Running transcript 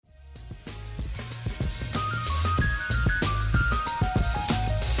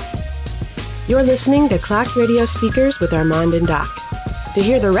You're listening to Clock Radio Speakers with Armand and Doc. To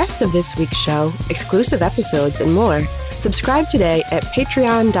hear the rest of this week's show, exclusive episodes, and more, subscribe today at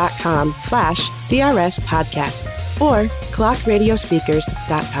patreon.com/CRS podcast or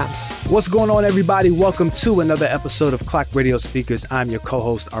clockradiospeakers.com. What's going on, everybody? Welcome to another episode of Clock Radio Speakers. I'm your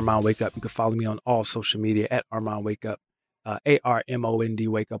co-host, Armand Wake Up. You can follow me on all social media at Armand Wake Up, ARMOND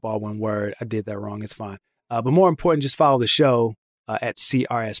Wake Up, all one word. I did that wrong. It's fine. But more important, just follow the show at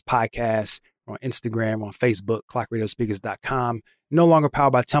CRS Podcast. We're on Instagram, on Facebook, clockradiospeakers.com. No longer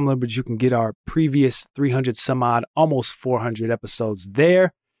powered by Tumblr, but you can get our previous 300 some odd, almost 400 episodes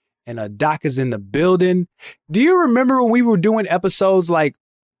there. And Doc is in the building. Do you remember when we were doing episodes like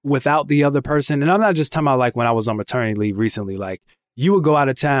without the other person? And I'm not just talking about like when I was on maternity leave recently. Like you would go out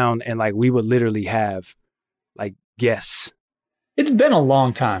of town and like we would literally have like guests. It's been a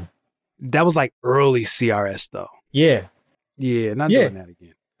long time. That was like early CRS though. Yeah. Yeah, not doing that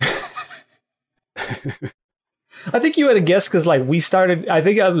again. I think you had a guess because like we started, I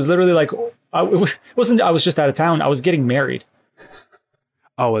think I was literally like, I was just out of town. I was getting married.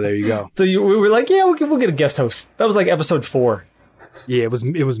 Oh, well, there you go. So we were like, yeah, we'll get a guest host. That was like episode 4. Yeah, it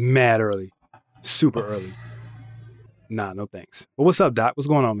was mad early. Super early. Nah, no thanks. But what's up, Doc? What's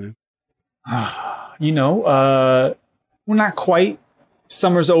going on, man? We're not quite,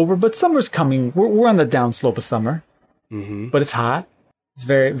 summer's over, but summer's coming. We're on the downslope of summer, but it's hot. It's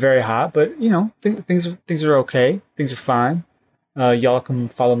very, very hot, but things are okay. Things are fine. Y'all can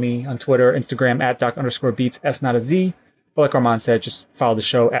follow me on Twitter, Instagram at Doc_Beats, S not a Z. But like Armand said, just follow the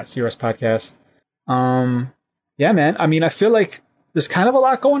show at CRS Podcast. Yeah, man. I mean, I feel like there's kind of a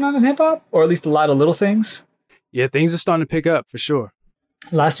lot going on in hip hop, or at least a lot of little things. Yeah, things are starting to pick up for sure.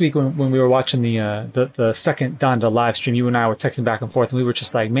 Last week when we were watching the second Donda live stream, you and I were texting back and forth, and we were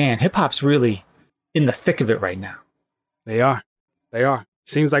just like, man, hip hop's really in the thick of it right now. They are.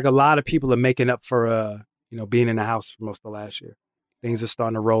 Seems like a lot of people are making up for being in the house for most of last year. Things are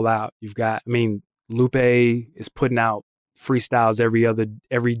starting to roll out. You've got, Lupe is putting out freestyles every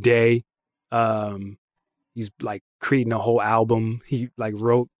day. He's like creating a whole album. He like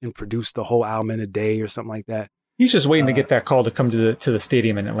wrote and produced the whole album in a day or something like that. He's just waiting to get that call to come to the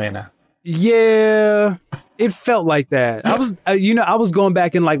stadium in Atlanta. Yeah, it felt like that. I was going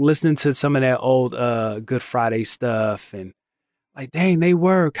back and like listening to some of that old Good Friday stuff, and like, dang,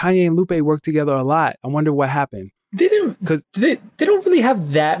 Kanye and Lupe worked together a lot. I wonder what happened. They don't really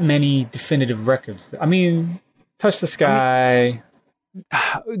have that many definitive records. I mean, Touch the Sky.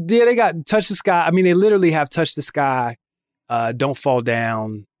 Yeah, they got Touch the Sky. I mean, they literally have Touch the Sky, Don't Fall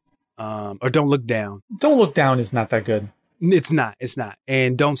Down, or Don't Look Down. Don't Look Down is not that good. It's not.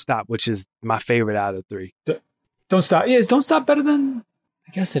 And Don't Stop, which is my favorite out of the 3. Don't Stop. Yeah, is Don't Stop better than?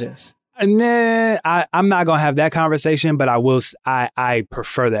 I guess it is. Nah, I'm not gonna have that conversation, but I will. I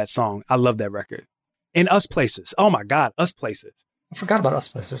prefer that song. I love that record. And Us Places. Oh my God, Us Places. I forgot about Us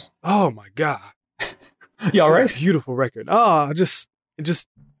Places. Oh my God. You all right? Beautiful record. Oh, it just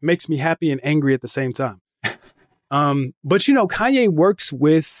makes me happy and angry at the same time. But Kanye works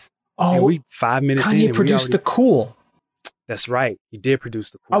with. Oh, we 5 minutes. Kanye produced The Cool. That's right. He did produce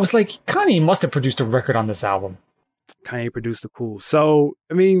The Cool. I was like, Kanye must have produced a record on this album. Kanye produced The Cool. So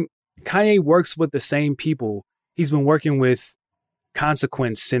Kanye works with the same people. He's been working with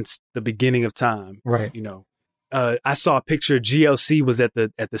Consequence since the beginning of time. Right. I saw a picture. GLC was at the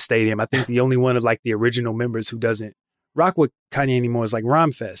stadium. I think the only one of like the original members who doesn't rock with Kanye anymore is like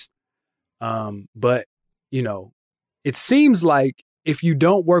Rhymefest. But it seems like if you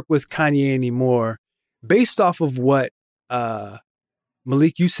don't work with Kanye anymore, based off of what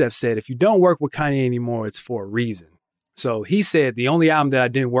Malik Yusef said, if you don't work with Kanye anymore, it's for a reason. So he said the only album that I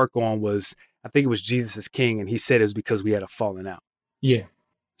didn't work on was, I think it was Jesus is King. And he said it was because we had a falling out. Yeah.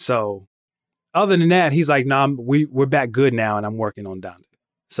 So other than that, he's like, nah, we're back good now. And I'm working on Donda.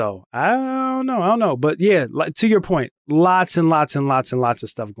 So I don't know. But yeah, like, to your point, lots and lots and lots and lots of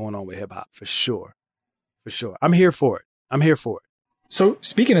stuff going on with hip hop for sure. I'm here for it. So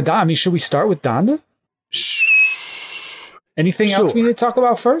speaking of Donda, should we start with Donda? Anything else we need to talk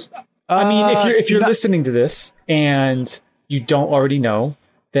about first? If you're listening to this and you don't already know,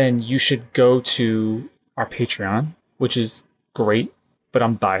 then you should go to our Patreon, which is great, but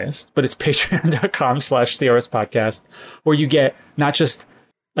I'm biased. But it's patreon.com/CRS podcast, where you get not just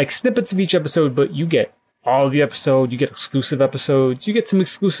like snippets of each episode, but you get all of the episode. You get exclusive episodes. You get some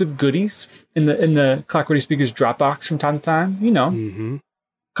exclusive goodies in the Clock Radio Speakers Dropbox from time to time. A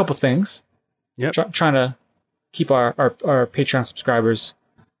couple things. Yep. Trying to keep our Patreon subscribers,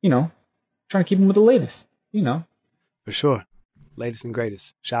 trying to keep them with the latest, For sure. Latest and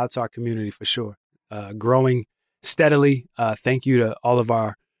greatest. Shout out to our community for sure. Growing steadily. Thank you to all of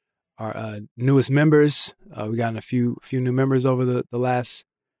our newest members. We got a few new members over the last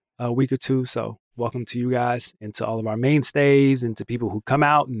week or two. So welcome to you guys and to all of our mainstays and to people who come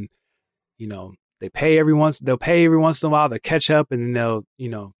out and, they'll pay every once in a while. They'll catch up and then they'll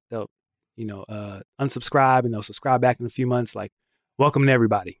unsubscribe and they'll subscribe back in a few months. Like, welcome to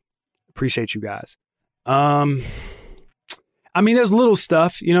everybody. Appreciate you guys. There's little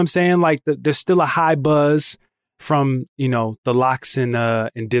stuff, you know what I'm saying? Like there's still a high buzz from, the Lox and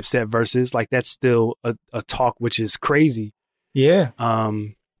Dipset verses. Like that's still a talk, which is crazy. Yeah.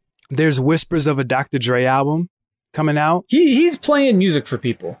 There's whispers of a Dr. Dre album coming out. He's playing music for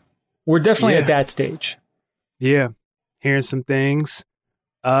people. We're definitely at that stage. Yeah. Hearing some things.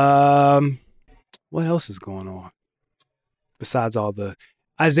 What else is going on? Besides all the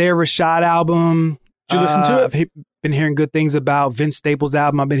Isaiah Rashad album. Did you listen to it? I've been hearing good things about Vince Staples'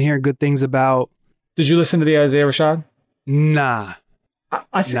 album. I've been hearing good things about. Did you listen to the Isaiah Rashad? Nah.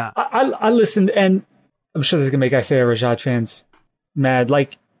 I listened, and I'm sure this is gonna make Isaiah Rashad fans mad.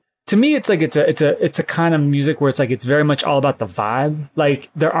 Like, to me, it's like it's a kind of music where it's like it's very much all about the vibe. Like,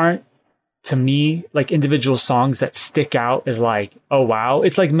 there aren't, to me, like individual songs that stick out as like, oh wow.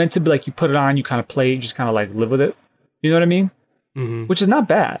 It's like meant to be like you put it on, you kind of play, you just kind of like live with it. You know what I mean? Mm-hmm. Which is not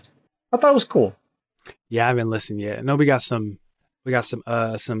bad. I thought it was cool. Yeah, I haven't listened yet. No, we got some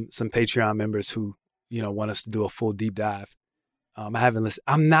Patreon members who, want us to do a full deep dive. I haven't listened.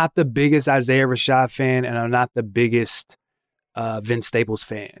 I'm not the biggest Isaiah Rashad fan, and I'm not the biggest Vince Staples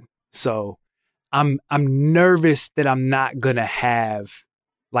fan. So I'm nervous that I'm not gonna have,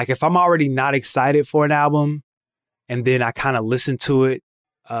 like, if I'm already not excited for an album, and then I kind of listen to it,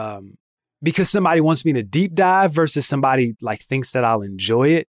 because somebody wants me to deep dive versus somebody like thinks that I'll enjoy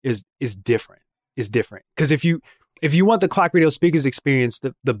it is different. It's different. Because if you want the Clock Radio Speakers experience,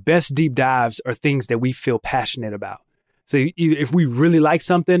 the best deep dives are things that we feel passionate about. So either if we really like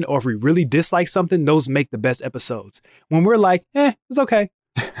something or if we really dislike something, those make the best episodes. When we're like, it's okay.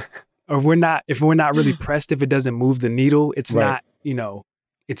 Or if we're not really pressed, if it doesn't move the needle, it's right. not,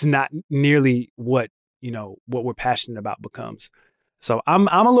 it's not nearly what we're passionate about becomes. So I'm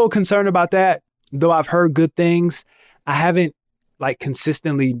a little concerned about that, though I've heard good things. I haven't like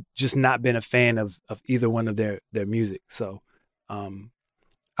consistently just not been a fan of either one of their music. So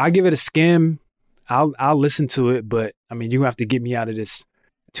I'll give it a skim. I'll listen to it, but I mean, you have to get me out of this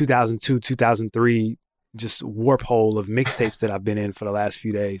 2002, 2003 just warp hole of mixtapes that I've been in for the last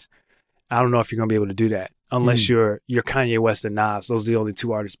few days. I don't know if you're gonna be able to do that unless you're Kanye West and Nas. Those are the only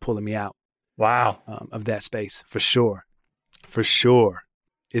two artists pulling me out. Wow. Of that space for sure. For sure.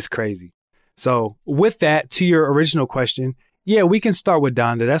 It's crazy. So with that, to your original question, yeah, we can start with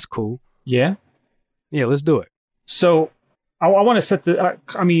Donda. That's cool. Yeah. Yeah, let's do it. So I want to set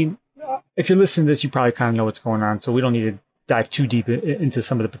if you're listening to this, you probably kind of know what's going on. So we don't need to dive too deep into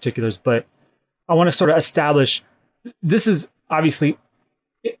some of the particulars, but I want to sort of establish this is obviously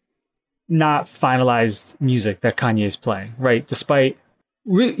not finalized music that Kanye is playing, right? Despite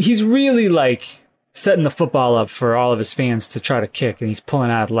he's really like setting the football up for all of his fans to try to kick, and he's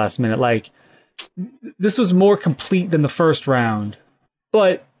pulling out at the last minute. Like, this was more complete than the first round,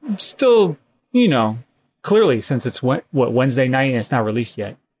 but still, clearly, since it's Wednesday night and it's not released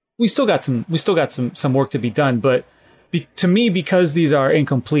yet, we still got some work to be done. But to me, because these are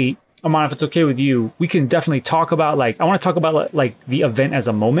incomplete, Aman, if it's okay with you, we can definitely talk about I want to talk about like the event as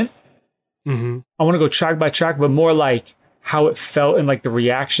a moment. Mm-hmm. I want to go track by track, but more like how it felt and like the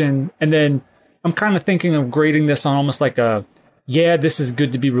reaction, and then I'm kind of thinking of grading this on almost like this is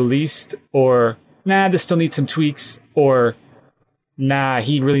good to be released, or nah, this still needs some tweaks, or nah,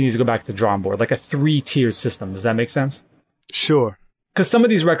 he really needs to go back to the drawing board, like a 3-tiered system. Does that make sense? Sure. Because some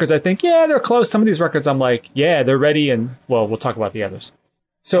of these records, I think, yeah, they're close. Some of these records, I'm like, yeah, they're ready, and well, we'll talk about the others.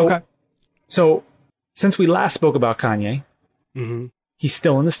 So since we last spoke about Kanye, he's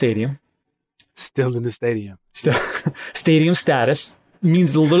still in the stadium. Still in the stadium. Still, stadium status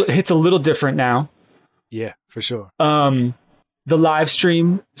means hits a little different now. Yeah, for sure. The live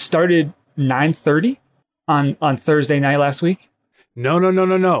stream started 9:30 on Thursday night last week. No.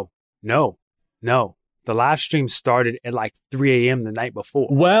 The live stream started at like 3 a.m. the night before.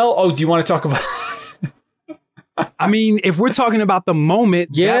 Well, do you want to talk about? I mean, if we're talking about the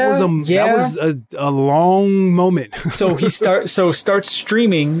moment, that was a long moment. So he starts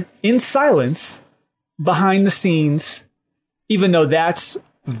streaming in silence behind the scenes, even though that's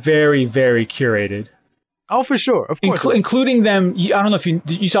very, very curated. Oh, for sure, of course, including them. I don't know if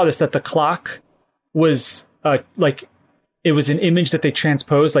you saw this, that the clock was it was an image that they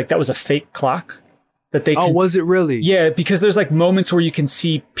transposed, like that was a fake clock that they. Was it really? Yeah, because there's like moments where you can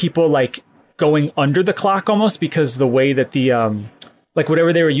see people like going under the clock almost, because the way that the like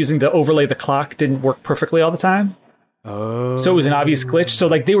whatever they were using to overlay the clock didn't work perfectly all the time. Oh. So it was an obvious glitch. So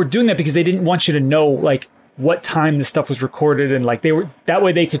like they were doing that because they didn't want you to know like what time this stuff was recorded, and like that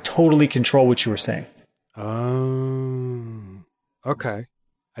way they could totally control what you were saying. Oh, okay.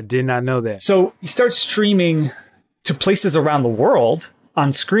 I did not know that. So he starts streaming to places around the world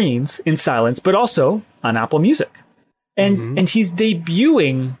on screens in silence, but also on Apple Music. And he's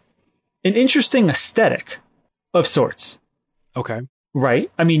debuting an interesting aesthetic of sorts. Okay. Right?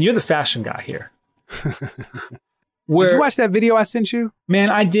 I mean, you're the fashion guy here. Did you watch that video I sent you? Man,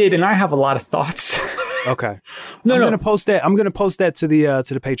 I did, and I have a lot of thoughts. Okay. I'm gonna post that. I'm gonna post that to the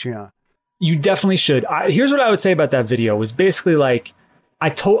Patreon. You definitely should. Here's what I would say about that video was basically like I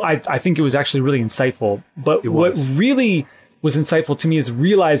think it was actually really insightful. But what really was insightful to me is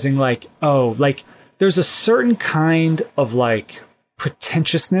realizing like, oh, like there's a certain kind of like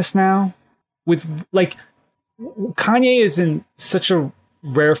pretentiousness now with like Kanye is in such a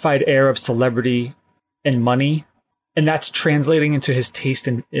rarefied air of celebrity and money, and that's translating into his taste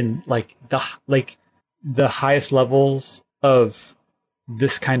in like the highest levels of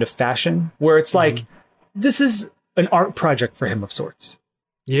this kind of fashion, where it's like this is an art project for him of sorts.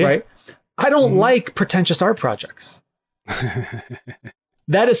 Yeah. Right. I don't like pretentious art projects.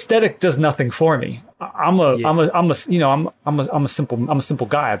 That aesthetic does nothing for me. I'm a simple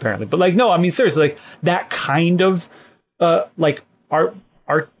guy apparently. But like, no, I mean, seriously, like that kind of like art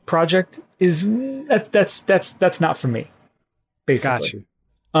project is that's not for me. Basically.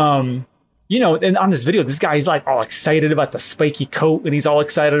 Got you. You know, and on this video, this guy, he's like all excited about the spiky coat and he's all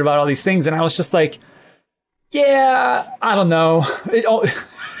excited about all these things. And I was just like, yeah, I don't know.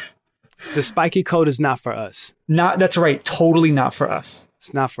 The spiky coat is not for us. That's right. Totally not for us.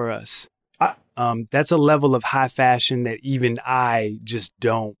 It's not for us. That's a level of high fashion that even I just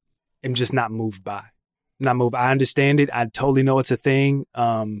am just not moved by. Not moved. I understand it. I totally know it's a thing.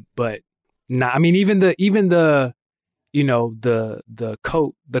 But not, I mean, even the you know, the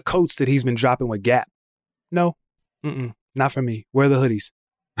coats that he's been dropping with Gap. No, not for me. Where are the hoodies?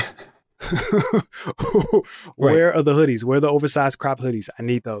 Where are the hoodies? Where are the oversized crop hoodies? I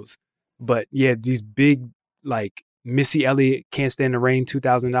need those. But yeah, these big, like Missy Elliott Can't Stand the Rain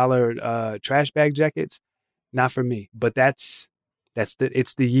 $2,000 trash bag jackets, not for me. But it's the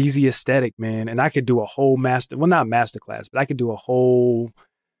Yeezy aesthetic, man. And I could do a whole not masterclass, but I could do a whole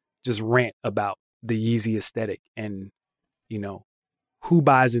just rant about the Yeezy aesthetic and, you know, who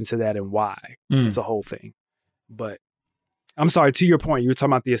buys into that and why. It's a whole thing. But I'm sorry, to your point, you were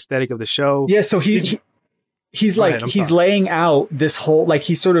talking about the aesthetic of the show. Yeah, so he's laying out this whole, like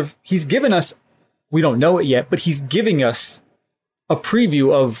he's given us, we don't know it yet, but he's giving us a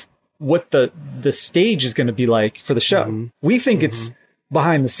preview of what the stage is going to be like for the show. We think it's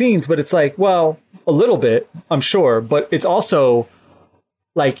behind the scenes, but it's like, well, a little bit, I'm sure, but it's also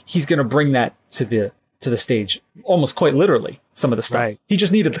like he's going to bring that to the stage almost quite literally, some of the stuff. Right. He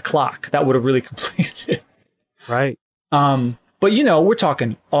just needed the clock. That would have really completed it. Right. But you know, we're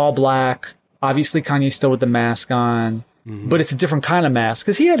talking all black. Obviously, Kanye's still with the mask on, but it's a different kind of mask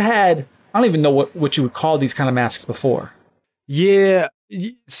because he had I don't even know what you would call these kind of masks before. Yeah.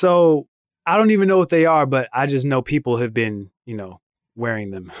 So I don't even know what they are, but I just know people have been, you know,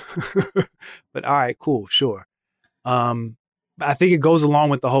 wearing them. But all right, cool. Sure. I think it goes along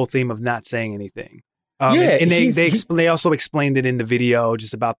with the whole theme of not saying anything. And they also explained it in the video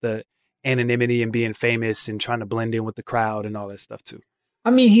just about the anonymity and being famous and trying to blend in with the crowd and all that stuff too.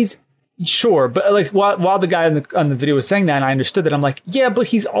 I mean, he's sure, but like while the guy on the video was saying that, and I understood that, I'm like, yeah, but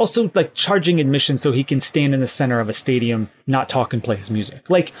he's also like charging admission so he can stand in the center of a stadium, not talk and play his music.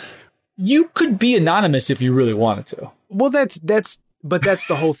 Like, you could be anonymous if you really wanted to. Well, that's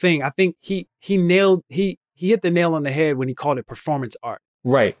the whole thing. I think he hit the nail on the head when he called it performance art.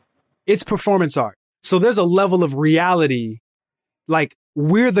 Right. It's performance art. So there's a level of reality. Like,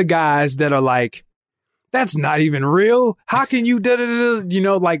 we're the guys that are like, that's not even real. How can you you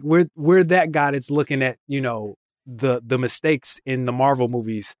know, like we're that guy that's looking at, you know, the mistakes in the Marvel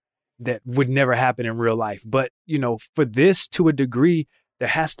movies that would never happen in real life. But, you know, for this, to a degree, there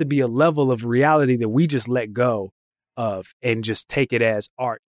has to be a level of reality that we just let go of and just take it as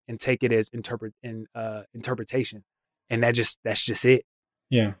art and take it as interpretation. And that's just it.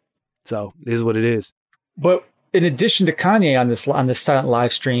 Yeah. So it is what it is. But in addition to Kanye on this silent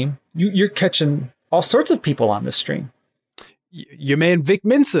live stream, you're catching all sorts of people on this stream. Your man, Vic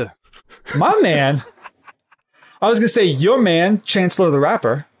Mensa. My man. I was going to say your man, Chancellor the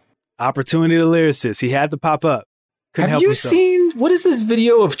Rapper. Opportunity the lyricist. He had to pop up. Have you seen, what is this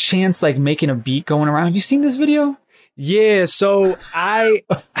video of Chance like making a beat going around? Have you seen this video? Yeah, so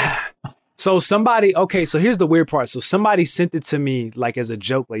So somebody, okay, so here's the weird part. So somebody sent it to me like as a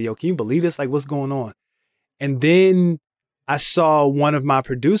joke, like, yo, can you believe this? Like, what's going on? And then I saw one of my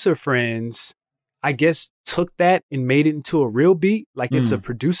producer friends, I guess, took that and made it into a real beat. Like it's a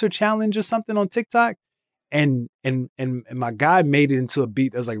producer challenge or something on TikTok. And my guy made it into a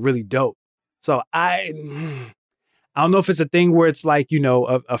beat that was like really dope. So I don't know if it's a thing where it's like, you know,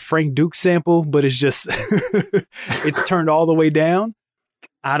 a Frank Duke sample, but it's just, it's turned all the way down.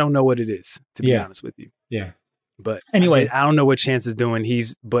 I don't know what it is, to be honest with you. Yeah. But anyway, I don't know what Chance is doing.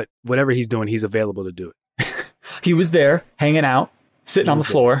 But whatever he's doing, he's available to do it. He was there hanging out, sitting on the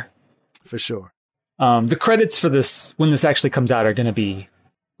floor. For sure. The credits for this, when this actually comes out, are going to be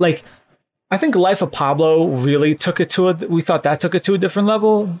like, I think Life of Pablo really took it to we thought that took it to a different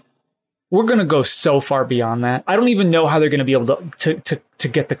level. We're going to go so far beyond that. I don't even know how they're going to be able to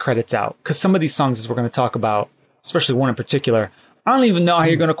get the credits out. Because some of these songs, as we're going to talk about, especially one in particular, I don't even know how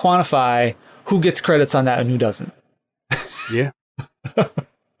you're going to quantify who gets credits on that and who doesn't. Yeah.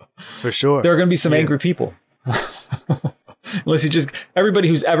 For sure. There are going to be some angry people. Unless you just, everybody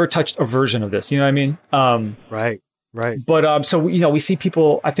who's ever touched a version of this, you know what I mean? Right. But, so, you know, we see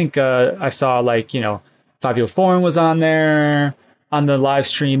people, I think I saw like, you know, Fabio Foreign was on there on the live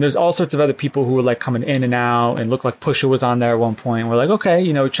stream. There's all sorts of other people who were like coming in and out, and looked like Pusha was on there at one point. We're like, okay,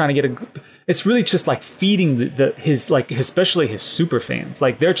 you know, trying to get it's really just like feeding especially his super fans.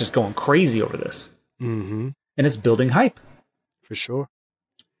 Like they're just going crazy over this. Mm-hmm. And it's building hype. For sure.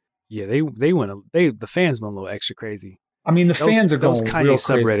 Yeah, the fans went a little extra crazy. I mean, fans are going those Kanye real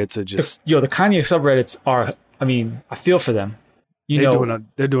subreddits crazy. are just... The Kanye subreddits are, I mean, I feel for them. They're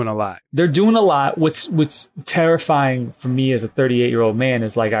doing a lot. They're doing a lot. What's terrifying for me as a 38-year-old man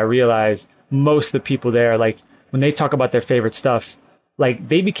is like, I realize most of the people there, like when they talk about their favorite stuff, like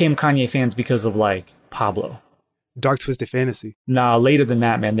they became Kanye fans because of like Pablo. Dark Twisted Fantasy. Nah, later than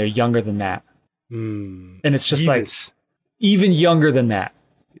that, man. They're younger than that. And it's just like, even younger than that.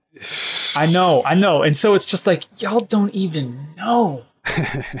 I know. And so it's just like, y'all don't even know.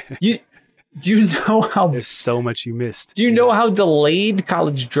 Do you know how... There's so much you missed. Do you know how delayed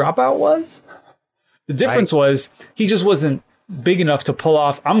College Dropout was? The difference was he just wasn't big enough to pull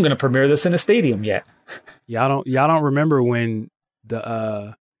off, I'm going to premiere this in a stadium yet. Y'all don't remember when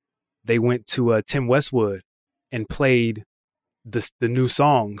they went to Tim Westwood and played the new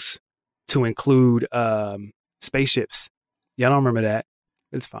songs to include spaceships. Y'all don't remember that.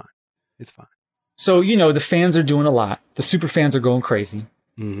 It's fine. So, you know, the fans are doing a lot. The super fans are going crazy.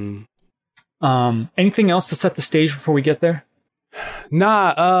 Mm-hmm. Anything else to set the stage before we get there?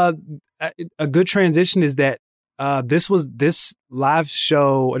 Nah, a good transition is that this live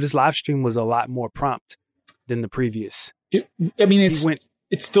stream was a lot more prompt than the previous. It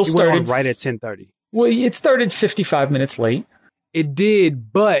still started right at 10:30. Well, it started 55 minutes late. It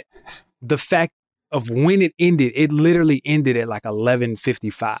did, but the fact of when it ended, it literally ended at like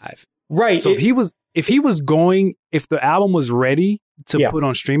 11:55. Right. So if the album was ready to put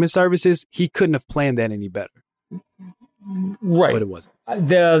on streaming services, he couldn't have planned that any better. Right. But it wasn't.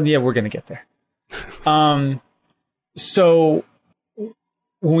 We're going to get there. So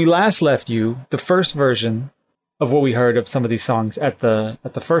when we last left you, the first version of what we heard of some of these songs at the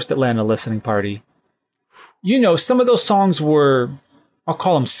first Atlanta listening party, you know, some of those songs were, I'll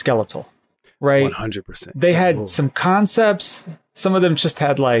call them skeletal, right? 100%. They had some concepts. Some of them just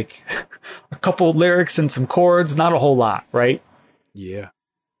had like a couple lyrics and some chords, not a whole lot, right? Yeah.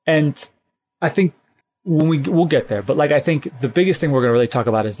 And I think we'll get there, but like I think the biggest thing we're going to really talk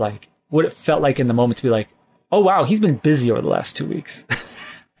about is like what it felt like in the moment to be like, oh wow, he's been busy over the last 2 weeks.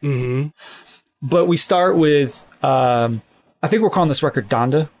 Mm-hmm. But we start with I think we're calling this record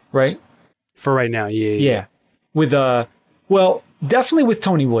Donda, right? For right now, yeah. With definitely with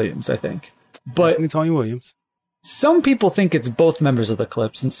Tony Williams, I think. But definitely Tony Williams. Some people think it's both members of the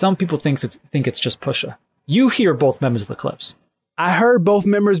Clips, and some people think it's just Pusha. You hear both members of the Clips. I heard both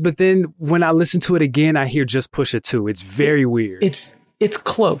members, but then when I listen to it again, I hear just Pusha too. It's very weird. It's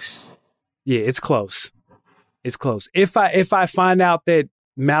close. Yeah, it's close. It's close. If I find out that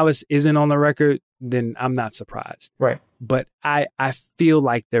Malice isn't on the record, then I'm not surprised. Right. But I feel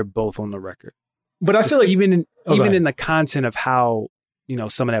like they're both on the record. But I feel like even in the content of how, you know,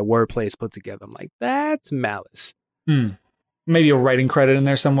 some of that wordplay is put together, I'm like, that's Malice. Maybe a writing credit in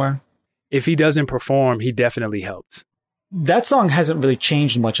there somewhere. If he doesn't perform, he definitely helped. That song hasn't really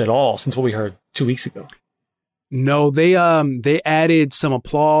changed much at all since what we heard 2 weeks ago. No, they added some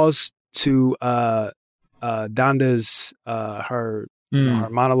applause to Donda's her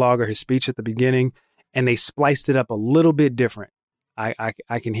monologue or his speech at the beginning, and they spliced it up a little bit different. I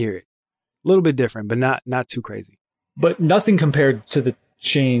can hear it. A little bit different, but not too crazy. But nothing compared to the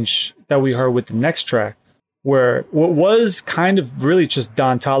change that we heard with the next track, where what was kind of really just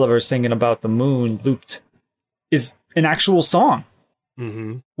Don Toliver singing about the moon looped, is an actual song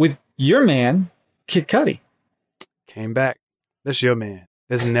with your man, Kid Cudi. Came back. That's your man.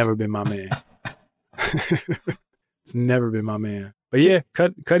 That's never been my man. It's never been my man. But yeah,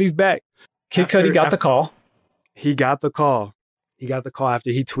 Cudi's back. Kid Cudi got the call. He got the call. He got the call after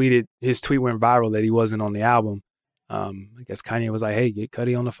he tweeted. His tweet went viral that he wasn't on the album. I guess Kanye was like, hey, get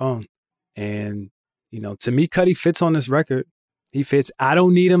Cudi on the phone. And, you know, to me, Cudi fits on this record. He fits. I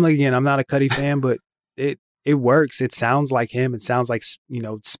don't need him. Like, again, I'm not a Cudi fan, but it works. It sounds like him. It sounds like, you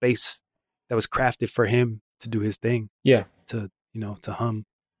know, space that was crafted for him to do his thing. Yeah. To hum.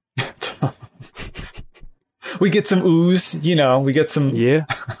 We get some ooze, you know, we get some. Yeah.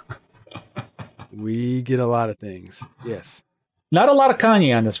 We get a lot of things. Yes. Not a lot of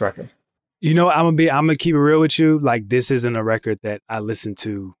Kanye on this record. You know, I'm gonna keep it real with you. Like, this isn't a record that I listened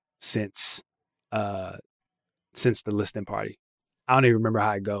to since the listening party. I don't even remember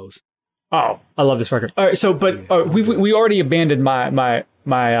how it goes. Oh, I love this record. All right, so we already abandoned my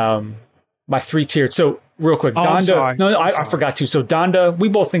 3-tiered. So real quick, Donda. I'm sorry. No, I forgot to. So Donda, we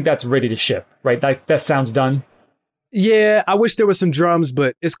both think that's ready to ship, right? That sounds done. Yeah, I wish there was some drums,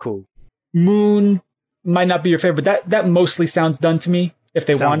 but it's cool. Moon might not be your favorite, but that mostly sounds done to me. If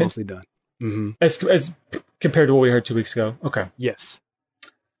they wanted, mostly done. Mm-hmm. As compared to what we heard 2 weeks ago. Okay. Yes.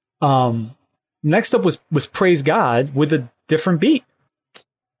 Next up was Praise God with a different beat.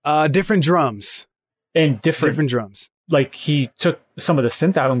 Different drums. And different drums. Like, he took some of the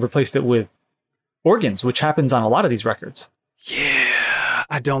synth out and replaced it with organs, which happens on a lot of these records. Yeah,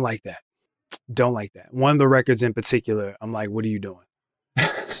 I don't like that. Don't like that. One of the records in particular, I'm like, what are you doing?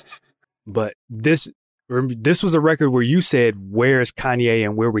 But this was a record where you said, where's Kanye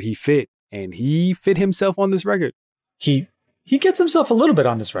and where would he fit? And he fit himself on this record. He gets himself a little bit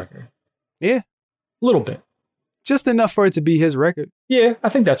on this record. Yeah. A little bit. Just enough for it to be his record. Yeah, I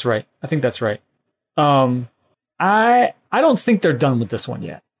think that's right. I don't think they're done with this one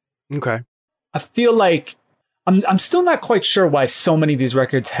yet. Okay. I feel like I'm still not quite sure why so many of these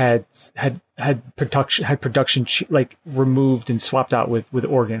records had production like removed and swapped out with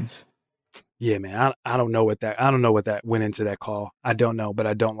organs. Yeah, man. I don't know what that went into that call. I don't know, but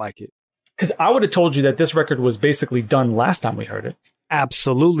I don't like it. Because I would have told you that this record was basically done last time we heard it.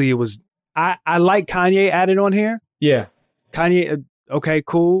 Absolutely, it was. I like Kanye added on here. Yeah, Kanye. Okay,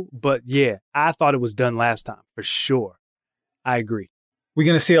 cool, but yeah, I thought it was done last time for sure. I agree. We're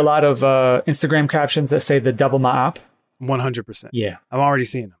gonna see a lot of Instagram captions that say "the double my op." 100%. Yeah, I'm already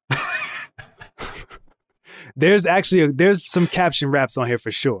seeing them. There's some caption raps on here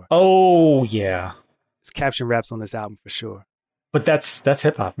for sure. Oh yeah, there's caption raps on this album for sure. But that's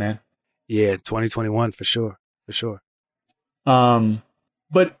hip hop, man. Yeah, 2021 for sure. But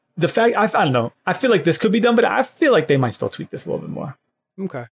the fact I don't know. I feel like this could be done, but I feel like they might still tweak this a little bit more.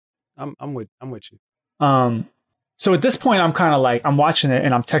 Okay, I'm with you. So at this point, I'm kind of like I'm watching it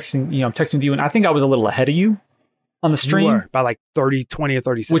and I'm texting you, and I think I was a little ahead of you on the stream. You were, by like 20 or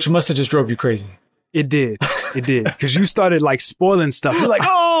 30 seconds. Which must have just drove you crazy. It did. Because you started like spoiling stuff. You're like,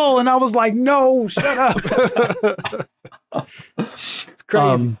 oh, and I was like, no, shut up. It's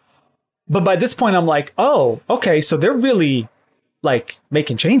crazy. But by this point, I'm like, oh, okay, so they're really like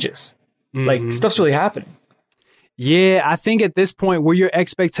making changes. Mm-hmm. Like stuff's really happening. Yeah, I think at this point, were your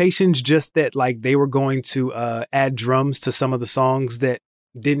expectations just that like they were going to add drums to some of the songs that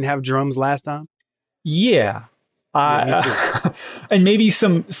didn't have drums last time? Yeah. Me too. And maybe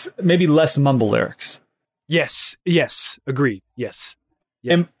less mumble lyrics. Yes. Agreed. Yes.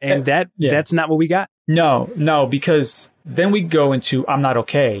 Yep. And that's not what we got. No, because then we go into I'm Not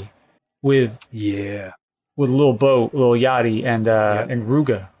Okay with Lil Bo, Lil Yachty, and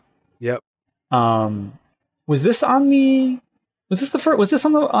Ruga. Yep. Was this on the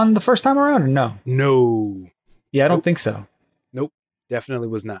first time around or no? No. Yeah, I don't think so. Nope. Definitely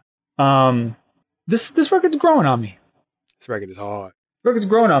was not. This record's growing on me. This record is hard. Record's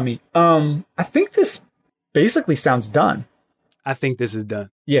growing on me. I think this basically sounds done. I think this is done.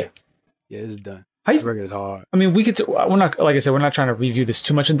 Yeah. Yeah, this is done. This record is hard. I mean, we're not, like I said, we're not trying to review this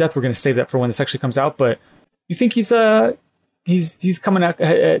too much in depth. We're going to save that for when this actually comes out. But you think he's coming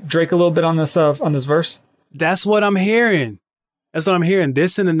at Drake a little bit on this verse? That's what I'm hearing.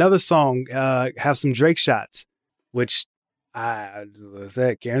 This and another song have some Drake shots, which I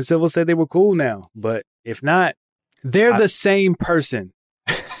said Karen Civil said they were cool now. But if not, they're the same person.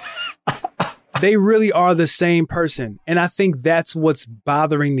 They really are the same person. And I think that's what's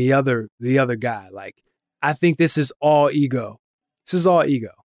bothering the other guy. Like, I think this is all ego.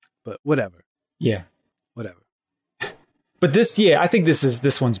 But whatever. Yeah. Whatever. But I think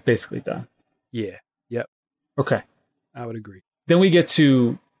this one's basically done. Yeah. Yep. Okay. I would agree. Then we get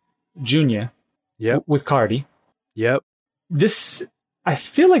to Junior. Yep. With Cardi. Yep. This, I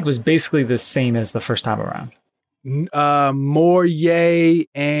feel like, was basically the same as the first time around. More yay,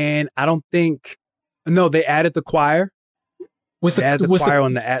 and I don't think. No, they added the choir. They added the choir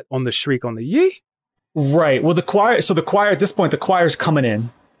on the shriek on the yee. Right. Well, the choir. So the choir at this point, the choir's coming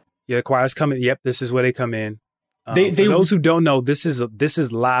in. Yeah, the choir's coming. Yep, this is where they come in. For those who don't know, this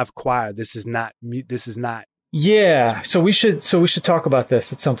is live choir. This is not. Yeah. So we should talk about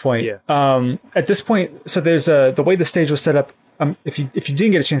this at some point. Yeah. At this point, so there's the way the stage was set up. If you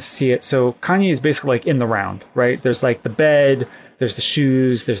didn't get a chance to see it, so Kanye is basically like in the round, right? There's like the bed, there's the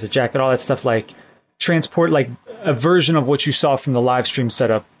shoes, there's the jacket, all that stuff, like transport, like a version of what you saw from the live stream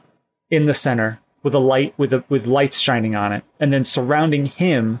setup in the center with a light, with lights shining on it. And then surrounding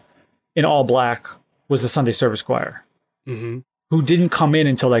him in all black was the Sunday service choir, who didn't come in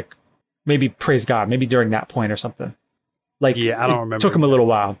until like maybe praise God, maybe during that point or something. Like, yeah, I don't remember. It took him a little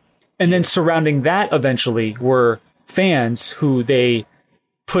while. And then surrounding that eventually were fans who they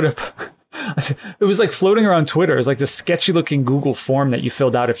put up. It was like floating around Twitter. It was like this sketchy looking Google form that you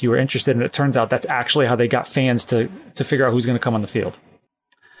filled out if you were interested. And it turns out that's actually how they got fans to figure out who's going to come on the field.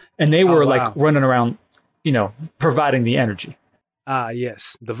 And they were like running around, providing the energy.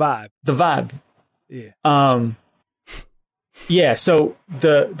 Yes. The vibe. Yeah. Yeah. So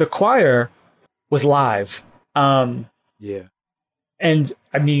the choir was live. Yeah. And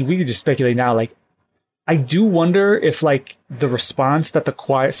I mean, we could just speculate now, like, I do wonder if like the response that the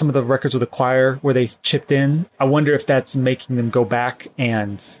choir, some of the records with the choir where they chipped in, I wonder if that's making them go back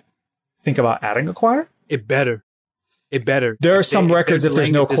and think about adding a choir. It better. There are some records, if there's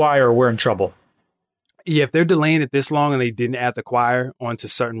no choir, we're in trouble. Yeah, if they're delaying it this long and they didn't add the choir onto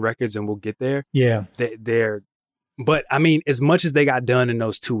certain records, and we'll get there. Yeah. But I mean, as much as they got done in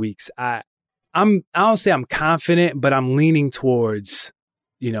those 2 weeks, I don't say I'm confident, but I'm leaning towards,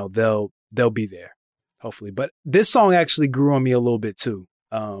 they'll be there. Hopefully. But this song actually grew on me a little bit too.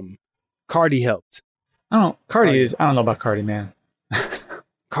 Cardi helped. I don't know about Cardi, man.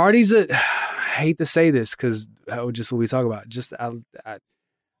 Cardi's I hate to say this because just what we talk about.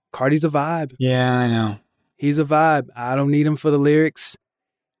 Cardi's a vibe. Yeah, I know. He's a vibe. I don't need him for the lyrics.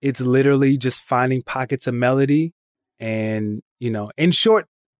 It's literally just finding pockets of melody and, in short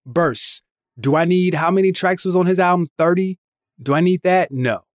bursts. Do I need how many tracks was on his album? 30? Do I need that?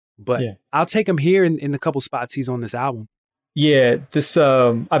 No. But yeah. I'll take him here in the couple spots he's on this album. Yeah, this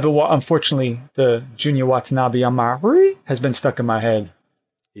unfortunately the Junior Watanabe Amari has been stuck in my head.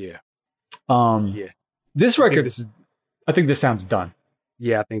 Yeah. Yeah. This record, I think this sounds done.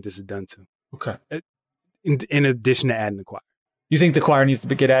 Yeah, I think this is done too. Okay. In addition to adding the choir. You think the choir needs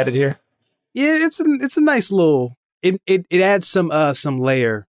to get added here? Yeah, it's a nice little. It adds some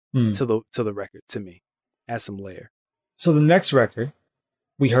layer to the record to me. Adds some layer. So the next record,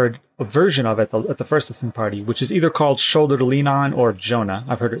 we heard a version of it at the first listening party, which is either called Shoulder to Lean On or Jonah.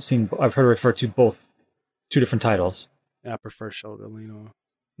 I've heard it referred to both, two different titles. I prefer Shoulder to Lean On.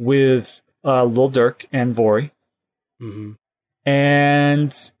 With Lil Durk and Vori. Mm-hmm.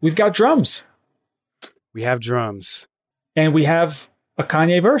 And we've got drums. We have drums. And we have a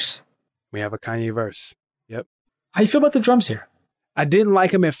Kanye verse. Yep. How you feel about the drums here? I didn't like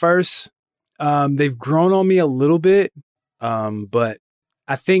them at first. They've grown on me a little bit. But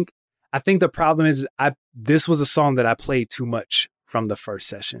I think the problem is this was a song that I played too much from the first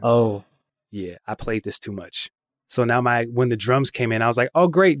session. Oh. Yeah, I played this too much. So now when the drums came in, I was like, oh,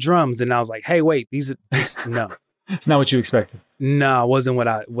 great drums. And I was like, hey, wait, these no. It's not what you expected. No, it wasn't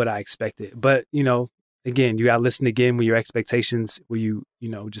what I expected. But, again, you got to listen again with your expectations, where you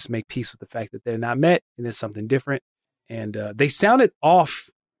just make peace with the fact that they're not met and there's something different. And they sounded off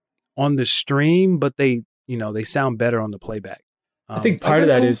on the stream, but they sound better on the playback. I think part of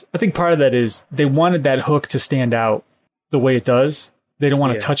that is they wanted that hook to stand out the way it does. They don't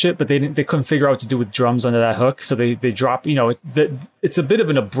want to touch it, but they couldn't figure out what to do with drums under that hook. So they drop, it's a bit of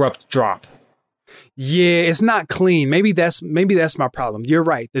an abrupt drop. Yeah, it's not clean. Maybe that's my problem. You're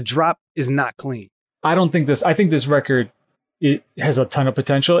right. The drop is not clean. I think this record, it has a ton of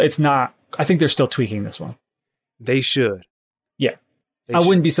potential. It's not, I think they're still tweaking this one. They should. Yeah. I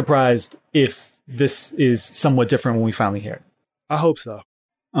wouldn't be surprised if this is somewhat different when we finally hear it. I hope so.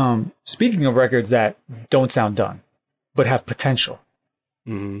 Speaking of records that don't sound done, but have potential,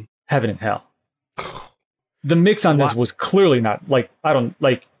 Heaven and Hell. The mix on this was clearly not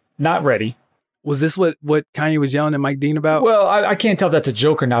not ready. Was this what Kanye was yelling at Mike Dean about? Well, I can't tell if that's a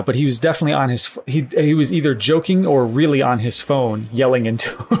joke or not, but he was definitely on his. He was either joking or really on his phone yelling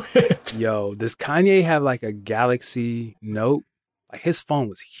into it. Yo, does Kanye have like a Galaxy Note? Like his phone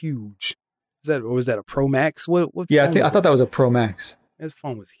was huge. Was that a Pro Max? What? Yeah, I thought that was a Pro Max. His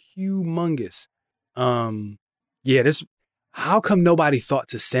phone was humongous. Yeah. How come nobody thought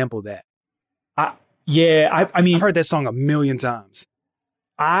to sample that? I mean, I've heard that song a million times.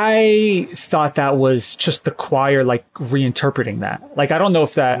 I thought that was just the choir like reinterpreting that. Like, I don't know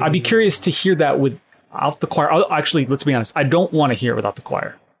if that. I'd be curious to hear that without the choir. Actually, let's be honest. I don't want to hear it without the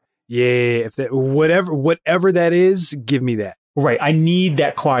choir. Yeah, if that whatever that is, give me that. Right, I need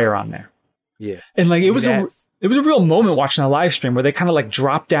that choir on there. Yeah, and like it was a real moment watching a live stream where they kind of like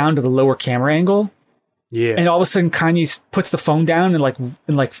drop down to the lower camera angle. Yeah, and all of a sudden Kanye puts the phone down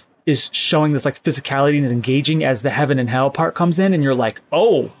and is showing this like physicality and is engaging as the heaven and hell part comes in, and you're like,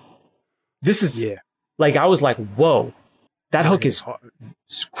 oh, this is like, I was like, whoa, that hook is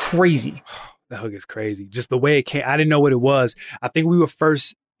crazy. That hook is crazy. Just the way it came, I didn't know what it was. I think we were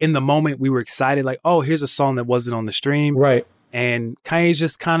first in the moment. We were excited, like, oh, here's a song that wasn't on the stream, right? And Kanye's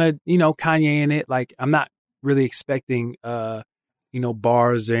just kind of, Kanye in it. Like, I'm not really expecting,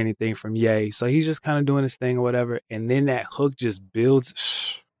 bars or anything from Ye. So he's just kind of doing his thing or whatever. And then that hook just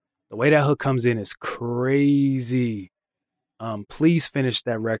builds. The way that hook comes in is crazy. Please finish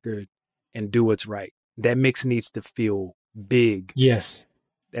that record and do what's right. That mix needs to feel big. Yes.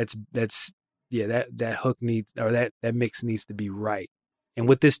 That hook needs, or that mix needs to be right. And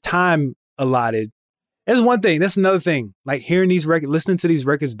with this time allotted, that's one thing. That's another thing. Like hearing these records, listening to these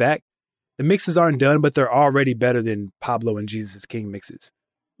records back, the mixes aren't done, but they're already better than Pablo and Jesus is King mixes.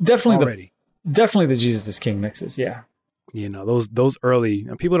 Definitely the Jesus is King mixes. Yeah. Those early,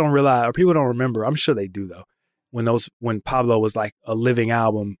 and people don't realize, or people don't remember. I'm sure they do though. When Pablo was like a living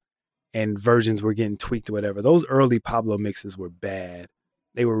album and versions were getting tweaked or whatever, those early Pablo mixes were bad.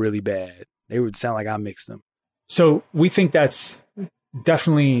 They were really bad. They would sound like I mixed them. So we think that's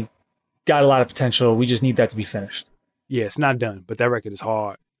definitely got a lot of potential. We just need that to be finished. Yeah, it's not done, but that record is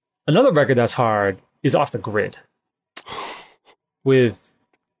hard. Another record that's hard is Off the Grid with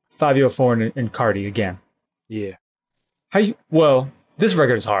Fabio Foreign and Cardi again. Yeah. This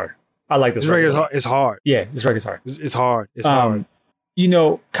record is hard. I like this record. It's hard. Yeah, this record's hard. It's hard. It's hard.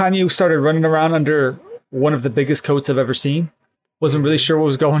 Kanye started running around under one of the biggest coats I've ever seen. Wasn't really sure what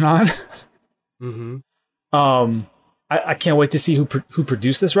was going on. Mm-hmm. I can't wait to see who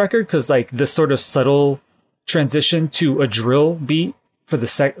produced this record, because like this sort of subtle transition to a drill beat for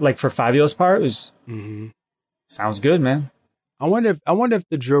for Fabio's part is sounds good, man. I wonder if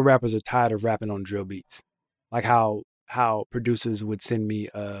the drill rappers are tired of rapping on drill beats, like how producers would send me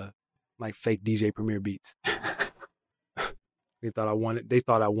like fake DJ Premier beats. They thought I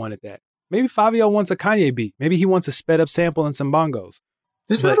wanted that. Maybe Fabio wants a Kanye beat. Maybe he wants a sped up sample and some bongos.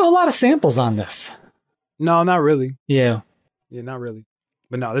 There's not a lot of samples on this. No, not really. Yeah. Yeah, not really.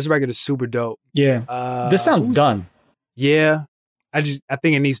 But no, this record is super dope. Yeah. This sounds done. Yeah. I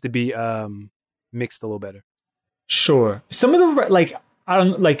think it needs to be mixed a little better. Sure. Some of the I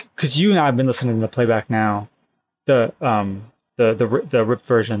don't because you and I have been listening to the playback now, the ripped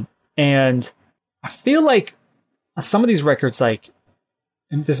version, and I feel like some of these records, like,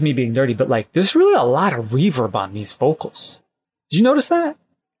 and this is me being dirty, but like there's really a lot of reverb on these vocals. Did you notice that?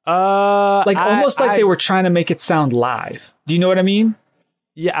 Almost like they were trying to make it sound live. Do you know what I mean?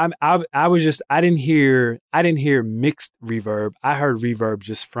 Yeah, I didn't hear mixed reverb. I heard reverb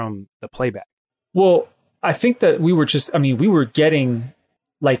just from the playback. Well, I think that we were getting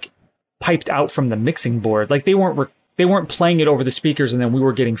like piped out from the mixing board. Like they weren't playing it over the speakers, and then we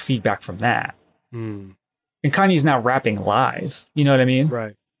were getting feedback from that. Mm. And Kanye's not rapping live. You know what I mean?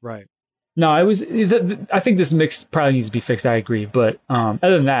 Right. No, I think this mix probably needs to be fixed. I agree. But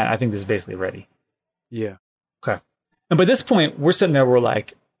other than that, I think this is basically ready. Yeah. Okay. And by this point, we're sitting there, we're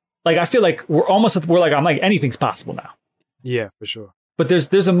like I feel like I'm like, anything's possible now. Yeah, for sure. But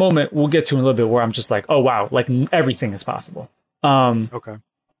there's a moment we'll get to in a little bit where I'm just like, oh, wow, like everything is possible. Okay.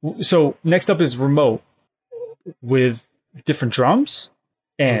 So next up is Remote with different drums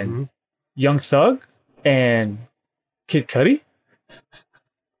and Young Thug and Kid Cudi.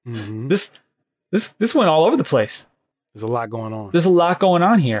 Mm-hmm. This went all over the place. There's a lot going on. There's a lot going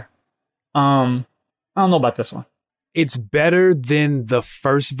on here. I don't know about this one. It's better than the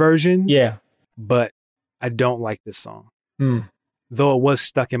first version. Yeah. But I don't like this song. Though it was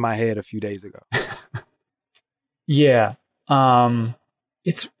stuck in my head a few days ago. Yeah.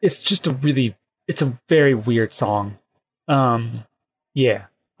 It's just it's a very weird song. Yeah.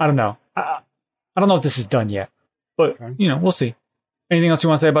 I don't know. I don't know if this is done yet. But, we'll see. Anything else you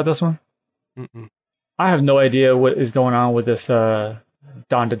want to say about this one? Mm-mm. I have no idea what is going on with this Donda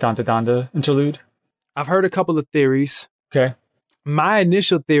Donda Donda interlude. I've heard a couple of theories. Okay. My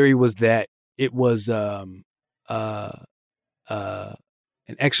initial theory was that it was an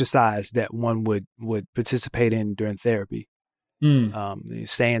exercise that one would participate in during therapy.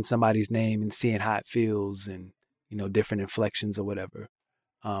 Saying somebody's name and seeing how it feels, and different inflections or whatever.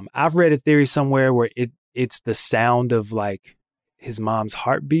 I've read a theory somewhere where it's the sound of like his mom's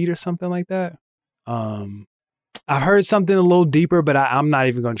heartbeat or something like that. I've heard something a little deeper, but I'm not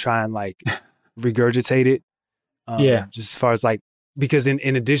even going to try and like regurgitate it. Just as far as like, because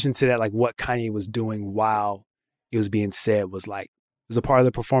in addition to that, like what Kanye was doing while it was being said was like, it was a part of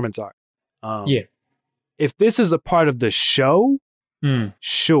the performance art. If this is a part of the show,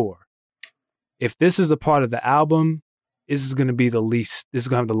 sure. If this is a part of the album, this is going to have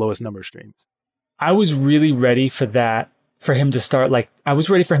the lowest number of streams. I was really ready for that, for him to start I was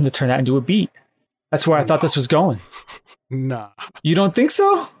ready for him to turn that into a beat. That's where I thought this was going. Nah. You don't think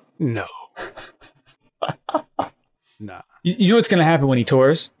so? No. Nah. You know what's going to happen when he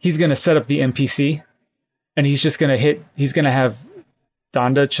tours? He's going to set up the MPC and he's going to have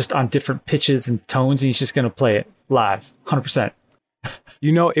Donda just on different pitches and tones, and he's just going to play it live, 100%.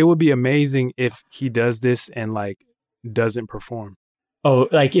 It would be amazing if he does this and like doesn't perform. Oh,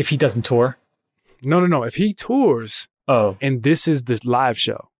 like if he doesn't tour? No. If he tours, and this is the live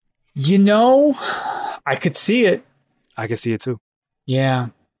show. I could see it. I can see it too. Yeah.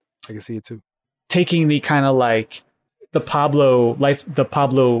 I can see it too. Taking the kind of like the Pablo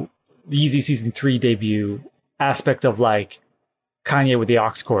Yeezy Season 3 debut aspect of like Kanye with the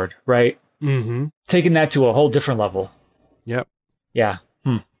aux cord, right? Mm-hmm. Taking that to a whole different level. Yep. Yeah.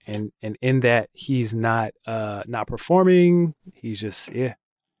 And in that he's not performing, he's just doing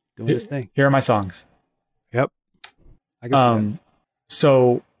his thing. Here are my songs. Yep. I can see that.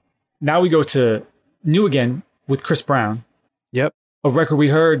 So now we go to New Again with Chris Brown. Yep. A record we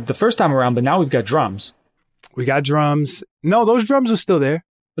heard the first time around, but now we've got drums. We got drums. No, those drums are still there.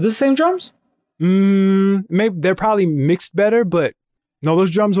 Are this the same drums? Maybe they're probably mixed better, but no,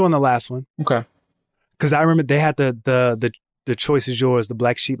 those drums were on the last one. Okay. Because I remember they had the Choice Is Yours, the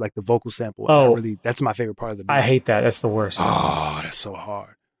Black Sheep, like the vocal sample. Oh, that's my favorite part of the beat. I hate that. That's the worst. Oh, that's so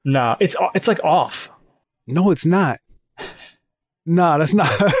hard. No, it's like off. No, it's not. No, that's not.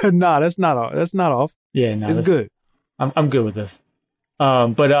 No, that's not off. That's not off. Yeah, no, it's good. I'm good with this.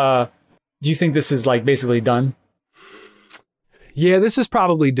 But do you think this is like basically done? Yeah, this is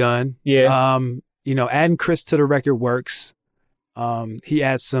probably done. Yeah. Adding Chris to the record works. He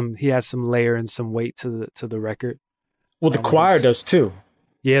adds some layer and some weight to the record. Well, the choir does too.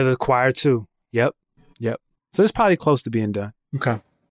 Yeah, the choir too. Yep. So it's probably close to being done. Okay.